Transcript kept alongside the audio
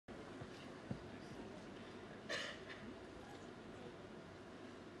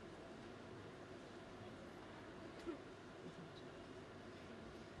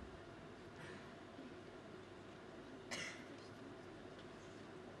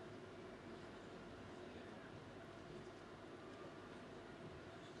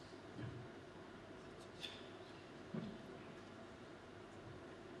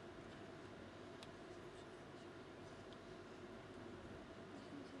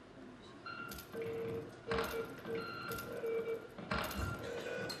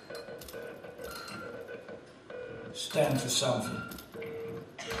Stand for something.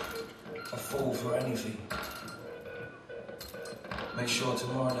 A fall for anything. Make sure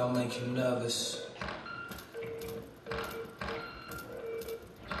tomorrow don't make you nervous.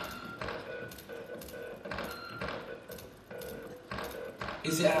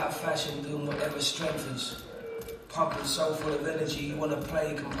 Is it out of fashion doing whatever strengthens? Pumping so full of energy you want to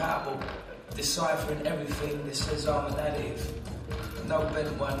play compatible. Deciphering everything that says I'm an additive. No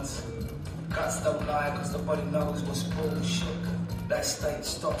bent ones. Guts don't lie cause the body knows what's bullshit. That state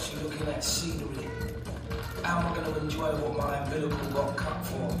stops you looking at scenery. How am I going to enjoy what my umbilical got cut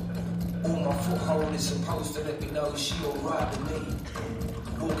for? All my foothold is supposed to let me know she alright with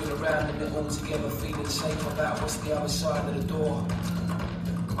me. Walking around in it all together feeling safe about what's the other side of the door.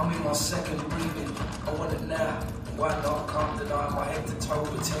 I'm in my second breathing, I want it now. Why not? Can't deny my head to toe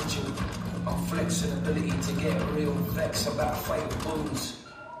potential. I'm flexing ability to get real vex about fatal wounds.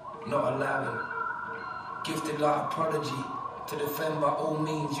 Not allowing. Gifted like a prodigy. To defend by all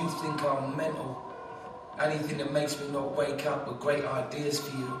means, you think I'm mental. Anything that makes me not wake up with great ideas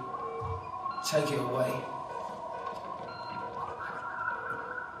for you. Take it away.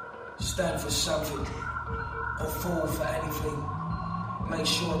 Stand for something. Or fall for anything. Make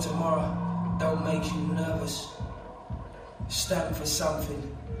sure tomorrow don't make you nervous. Stand for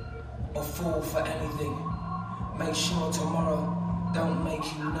something. Or fall for anything. Make sure tomorrow don't make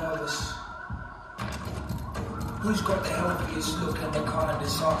you nervous. Who's got the healthiest look and the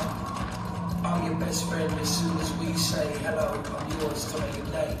kindest heart? I'm your best friend as soon as we say hello. I'm yours to make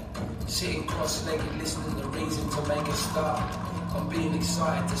a day. Sitting cross-legged listening to reason to make a start. I'm being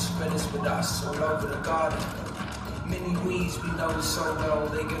excited to spread us with us all over the garden. Mini Weesp we know so well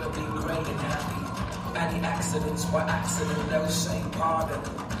they're gonna be great and happy. Any accidents by accident they'll say pardon.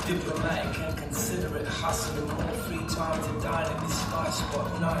 Diplomatic and considerate, hustling more free time to dine in this nice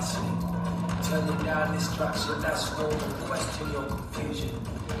spot nicely. Turning down distraction, that's normal. Question your confusion.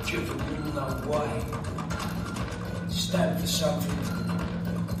 Driven, you know why. Stand for something,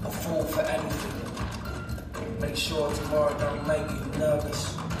 or fall for anything. Make sure tomorrow don't make you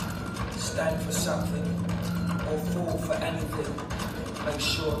nervous. Stand for something, or fall for anything. Make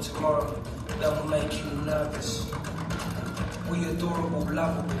sure tomorrow don't make you nervous. We adorable,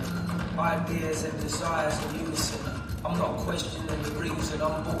 lovable, ideas and desires in unison. I'm not questioning the reason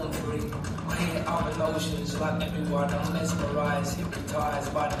I'm born free. I hear other notions like everyone. I'm mesmerized,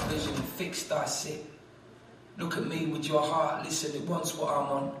 hypnotized by the vision. Fixed I sit. Look at me with your heart. Listen, it wants what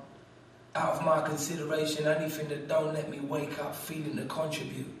I'm on. Out of my consideration, anything that don't let me wake up feeling to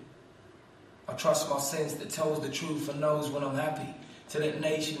contribute. I trust my sense that tells the truth and knows when I'm happy. To let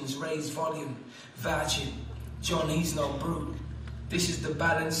nations raise volume, vouching. John, he's no brute. This is the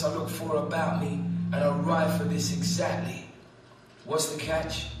balance I look for about me. And I ride for this exactly. What's the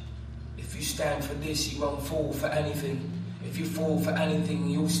catch? If you stand for this, you won't fall for anything. If you fall for anything,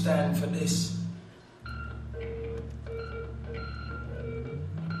 you'll stand for this.